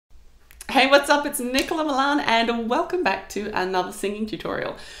Hey, what's up? It's Nicola Milan and welcome back to another singing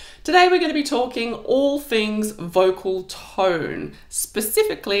tutorial. Today we're going to be talking all things vocal tone,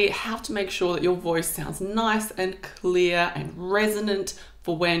 specifically how to make sure that your voice sounds nice and clear and resonant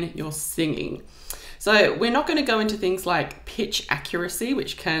for when you're singing. So we're not going to go into things like pitch accuracy,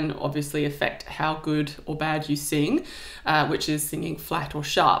 which can obviously affect how good or bad you sing, which is singing flat or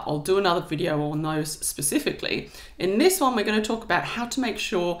sharp. I'll do another video on those specifically. In this one, we're going to talk about how to make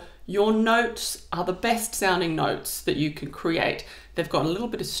sure your notes are the best sounding notes that you can create. They've got a little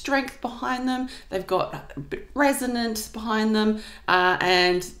bit of strength behind them, they've got a bit of resonance behind them,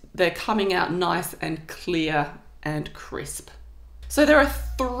 and they're coming out nice and clear and crisp. So there are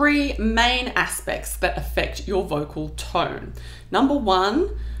three main aspects that affect your vocal tone. Number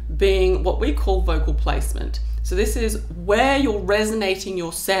one being what we call vocal placement. So this is where you're resonating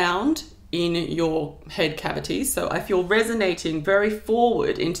your sound in your head cavities. So if you're resonating very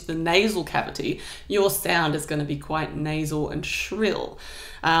forward into the nasal cavity, your sound is going to be quite nasal and shrill.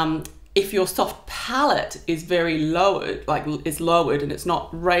 If your soft palate is very lowered, is lowered and it's not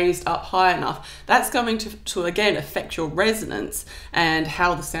raised up high enough, that's going to again affect your resonance and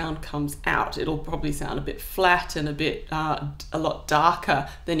how the sound comes out. It'll probably sound a bit flat and a lot darker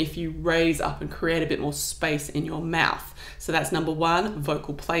than if you raise up and create a bit more space in your mouth. So that's number one,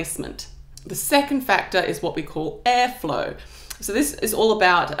 vocal placement. The second factor is what we call airflow. So this is all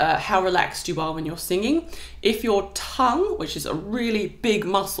about how relaxed you are when you're singing. If your tongue, which is a really big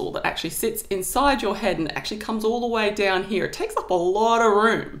muscle that actually sits inside your head and actually comes all the way down here, it takes up a lot of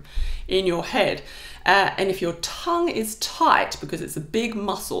room in your head. And if your tongue is tight because it's a big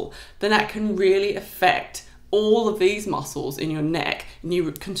muscle, then that can really affect all of these muscles in your neck, and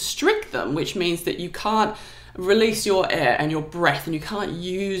you constrict them, which means that you can't release your air and your breath, and you can't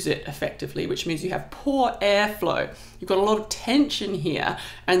use it effectively, which means you have poor airflow. You've got a lot of tension here,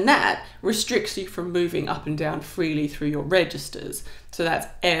 and that restricts you from moving up and down freely through your registers. So that's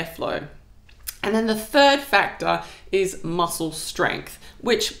airflow. And then the third factor is muscle strength,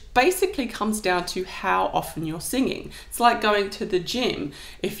 which basically comes down to how often you're singing. It's like going to the gym.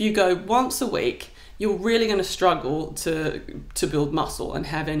 If you go once a week, you're really going to struggle to build muscle and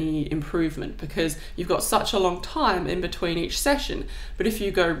have any improvement because you've got such a long time in between each session. But if you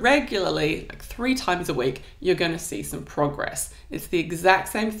go regularly, like 3 times a week, you're going to see some progress. It's the exact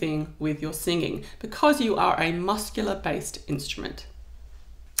same thing with your singing because you are a muscular-based instrument.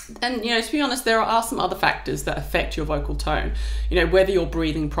 And, to be honest, there are some other factors that affect your vocal tone. Whether you're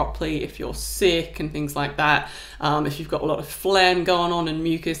breathing properly, if you're sick and things like that, if you've got a lot of phlegm going on and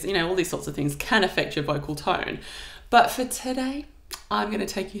mucus, all these sorts of things can affect your vocal tone. But for today, I'm going to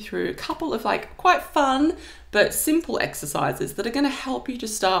take you through a couple of quite fun but simple exercises that are going to help you to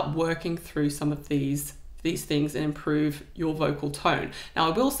start working through some of these things and improve your vocal tone. Now, I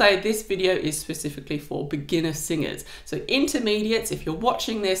will say this video is specifically for beginner singers. So intermediates, if you're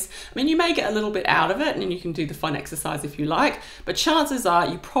watching this, you may get a little bit out of it and you can do the fun exercise if you like, but chances are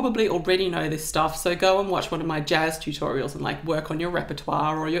you probably already know this stuff. So go and watch one of my jazz tutorials and work on your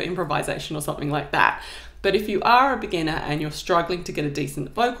repertoire or your improvisation or something like that. But if you are a beginner and you're struggling to get a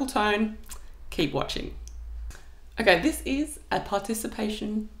decent vocal tone, keep watching. Okay, this is a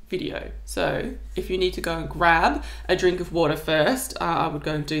participation video. So if you need to go and grab a drink of water first, I would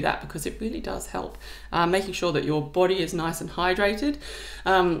go and do that because it really does help. Making sure that your body is nice and hydrated.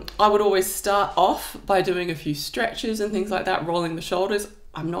 I would always start off by doing a few stretches and things like that, rolling the shoulders.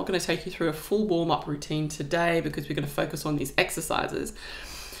 I'm not going to take you through a full warm-up routine today because we're going to focus on these exercises.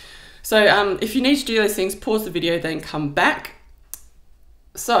 So if you need to do those things, pause the video, then come back.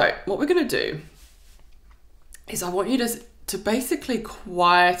 So what we're going to do is I want you to basically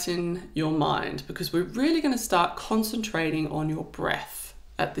quieten your mind because we're really going to start concentrating on your breath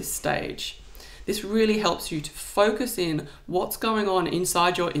at this stage. This really helps you to focus in what's going on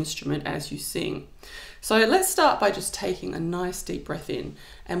inside your instrument as you sing. So let's start by just taking a nice deep breath in.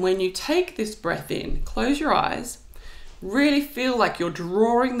 And when you take this breath in, close your eyes, really feel like you're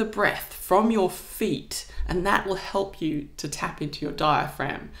drawing the breath from your feet, and that will help you to tap into your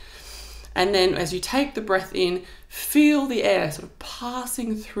diaphragm. And then as you take the breath in, feel the air sort of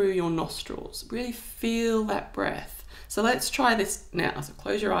passing through your nostrils. Really feel that breath. So let's try this now. So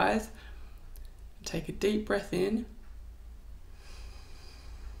close your eyes, take a deep breath in.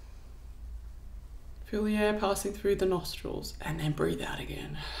 Feel the air passing through the nostrils and then breathe out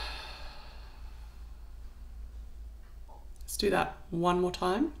again. Let's do that one more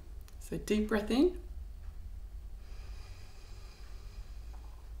time. So deep breath in.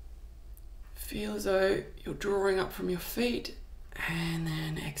 Feel as though you're drawing up from your feet and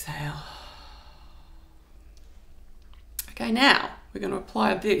then exhale. Okay, now we're going to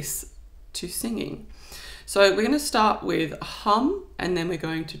apply this to singing. So we're going to start with a hum, and then we're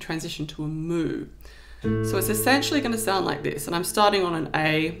going to transition to a moo. So it's essentially going to sound like this, and I'm starting on an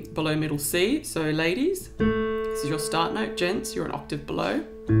A below middle C. So ladies, this is your start note. Gents, you're an octave below.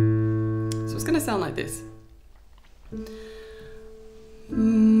 So it's going to sound like this.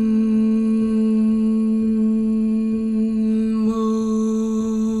 Moo.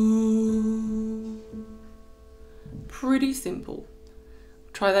 Pretty simple.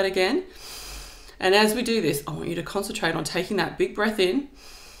 Try that again. And as we do this, I want you to concentrate on taking that big breath in,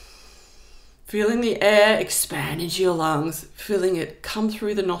 feeling the air expand into your lungs, feeling it come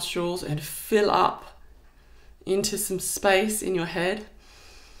through the nostrils and fill up into some space in your head.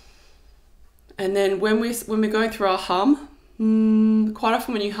 And then when we're going through our hum, quite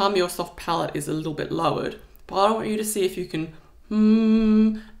often when you hum, your soft palate is a little bit lowered. But I want you to see if you can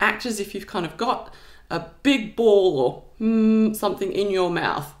act as if you've kind of got a big ball or something in your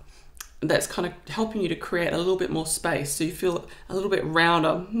mouth. That's kind of helping you to create a little bit more space, so you feel a little bit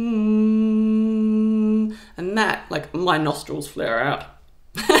rounder. And that, like, my nostrils flare out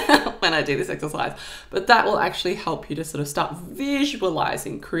when I do this exercise. But that will actually help you to sort of start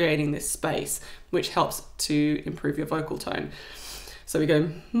visualizing creating this space, which helps to improve your vocal tone. So we go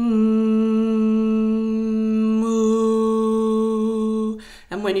moo,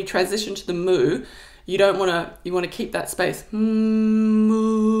 and when you transition to the moo, you want to keep that space.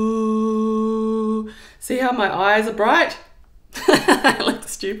 Moo. See how my eyes are bright? I look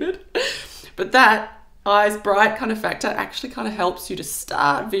stupid. But that eyes bright kind of factor actually kind of helps you to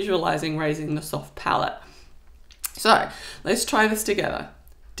start visualizing raising the soft palate. So let's try this together.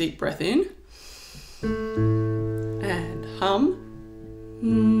 Deep breath in and hum.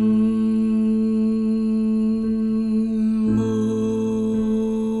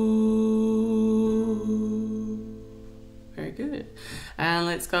 Very good. And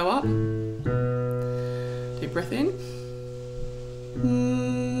let's go up. Deep breath in.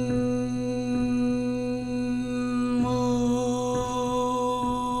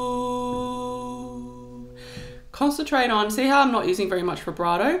 Concentrate on, see how I'm not using very much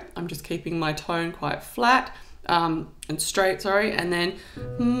vibrato? I'm just keeping my tone quite flat and straight, sorry. And then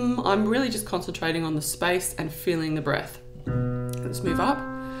I'm really just concentrating on the space and feeling the breath. Let's move up.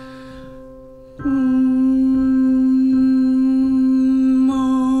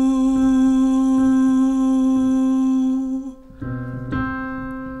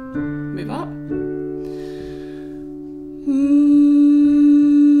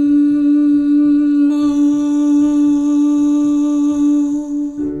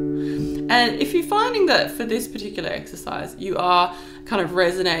 And if you're finding that for this particular exercise, you are kind of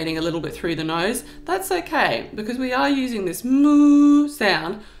resonating a little bit through the nose, that's okay, because we are using this moo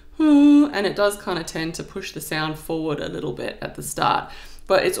sound, and it does kind of tend to push the sound forward a little bit at the start.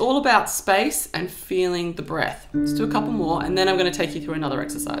 But it's all about space and feeling the breath. Let's do a couple more, and then I'm going to take you through another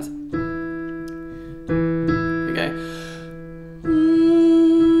exercise. Here we go.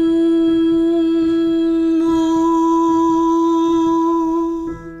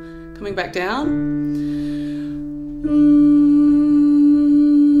 Coming back down.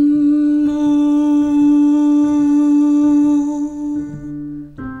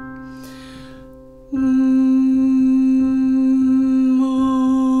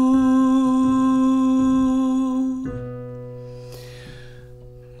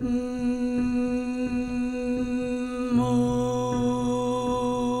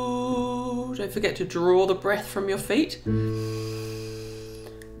 Don't forget to draw the breath from your feet.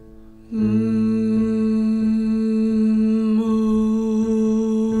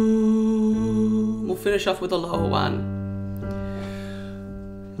 We'll finish off with a lower one.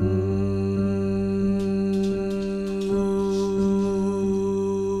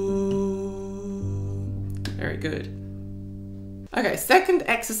 Very good. Okay, second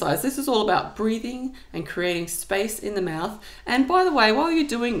exercise. This is all about breathing and creating space in the mouth. And by the way, while you're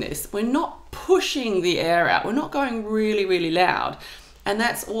doing this, we're not pushing the air out. We're not going really, really loud. And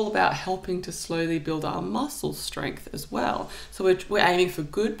that's all about helping to slowly build our muscle strength as well. So we're aiming for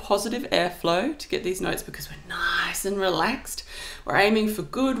good positive airflow to get these notes because we're nice and relaxed. We're aiming for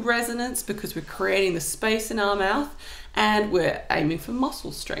good resonance because we're creating the space in our mouth. And we're aiming for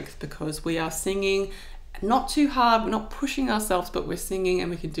muscle strength because we are singing not too hard, we're not pushing ourselves, but we're singing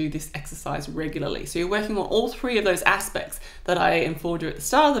and we can do this exercise regularly. So you're working on all three of those aspects that I informed you at the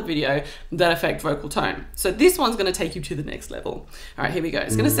start of the video that affect vocal tone. So this one's going to take you to the next level. All right, here we go.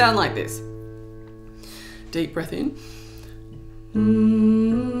 It's going to sound like this. Deep breath in.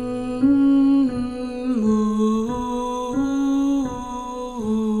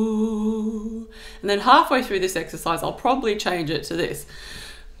 And then halfway through this exercise, I'll probably change it to this.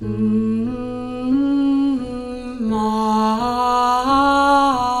 Ma,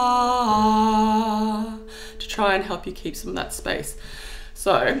 to try and help you keep some of that space.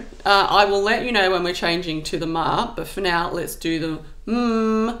 So I will let you know when we're changing to the ma, but for now let's do the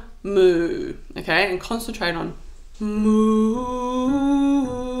moo, okay, and concentrate on moo,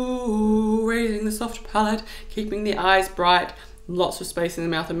 raising the soft palate, keeping the eyes bright, lots of space in the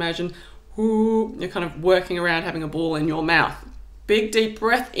mouth. Imagine you're kind of working around having a ball in your mouth. Big deep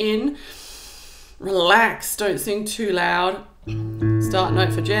breath in, relax, don't sing too loud. Start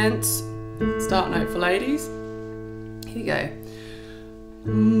note for gents, start note for ladies. Here we go.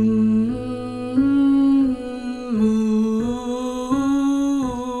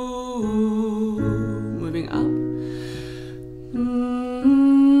 Moving up.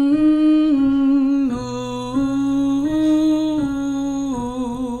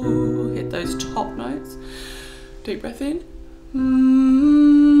 Hit those top notes. Deep breath in.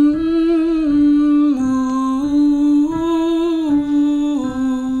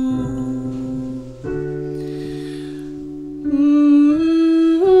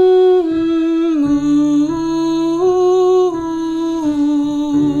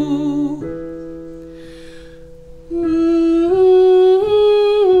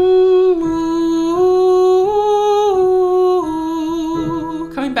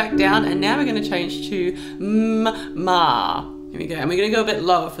 Back down, and now we're going to change to ma. Here we go, and we're going to go a bit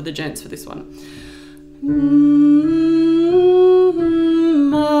lower for the gents for this one.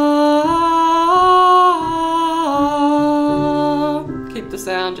 Ma. Keep the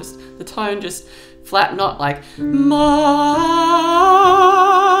sound, just the tone just flat, not like ma.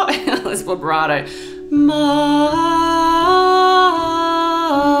 Let's vibrato. Ma.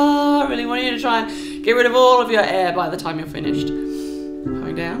 I really want you to try and get rid of all of your air by the time you're finished.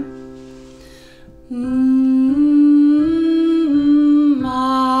 Coming down.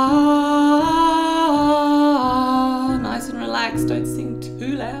 Ma. Nice and relaxed, don't sing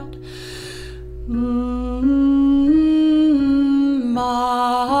too loud. Ma.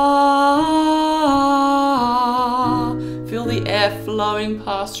 Feel the air flowing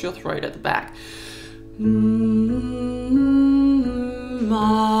past your throat at the back. Ma.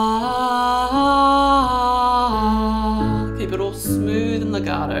 Keep it all smooth and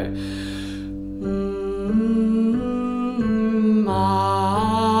legato. Ma.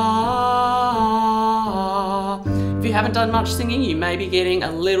 If you haven't done much singing, you may be getting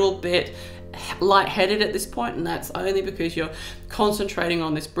a little bit lightheaded at this point, and that's only because you're concentrating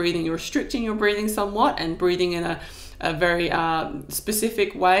on this breathing. You're restricting your breathing somewhat and breathing in a very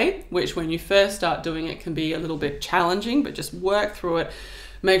specific way, which when you first start doing it can be a little bit challenging, but just work through it.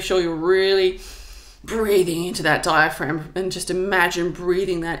 Make sure you're really breathing into that diaphragm and just imagine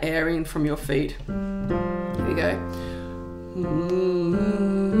breathing that air in from your feet. Here we go.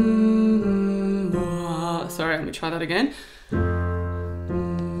 Sorry, let me try that again.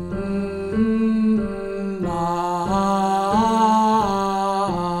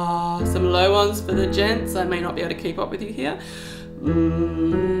 Some low ones for the gents. I may not be able to keep up with you here.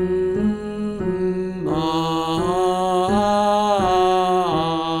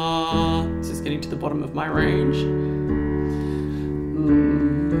 It's just getting to the bottom of my range.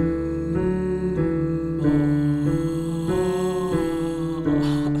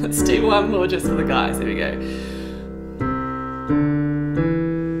 Let's do one more just for the guys. Here we go.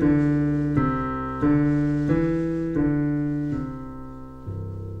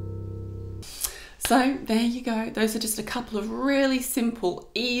 So there you go. Those are just a couple of really simple,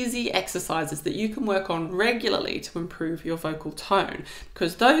 easy exercises that you can work on regularly to improve your vocal tone.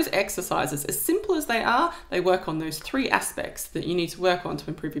 Because those exercises, as simple as they are, they work on those three aspects that you need to work on to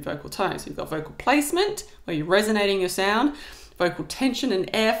improve your vocal tone. So you've got vocal placement, where you're resonating your sound, vocal tension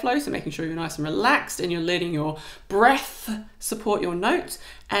and airflow, so making sure you're nice and relaxed and you're letting your breath support your notes,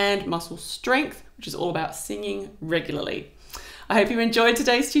 and muscle strength, which is all about singing regularly. I hope you enjoyed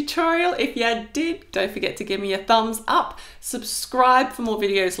today's tutorial. If you did, don't forget to give me a thumbs up, subscribe for more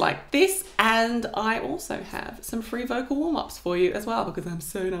videos like this, and I also have some free vocal warm-ups for you as well, because I'm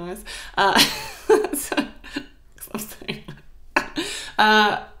so nice. I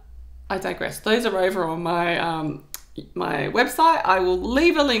digress. Those are over on my website. I will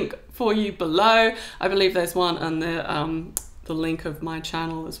leave a link for you below. I believe there's one on the link of my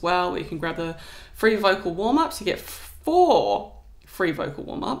channel as well, where you can grab the free vocal warm-ups. You get 4 free vocal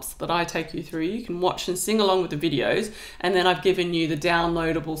warm-ups that I take you through. You can watch and sing along with the videos, and then I've given you the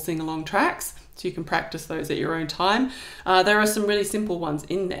downloadable sing-along tracks so you can practice those at your own time. There are some really simple ones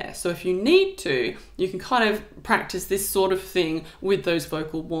in there, so if you need to, you can kind of practice this sort of thing with those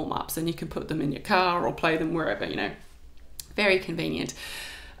vocal warm-ups, and you can put them in your car or play them wherever, you know. Very convenient.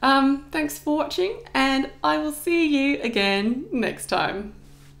 Thanks for watching, and I will see you again next time.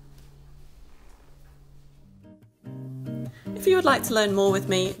 If you would like to learn more with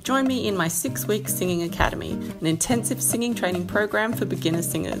me, join me in my 6-week Singing Academy, an intensive singing training program for beginner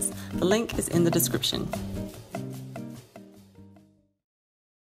singers. The link is in the description.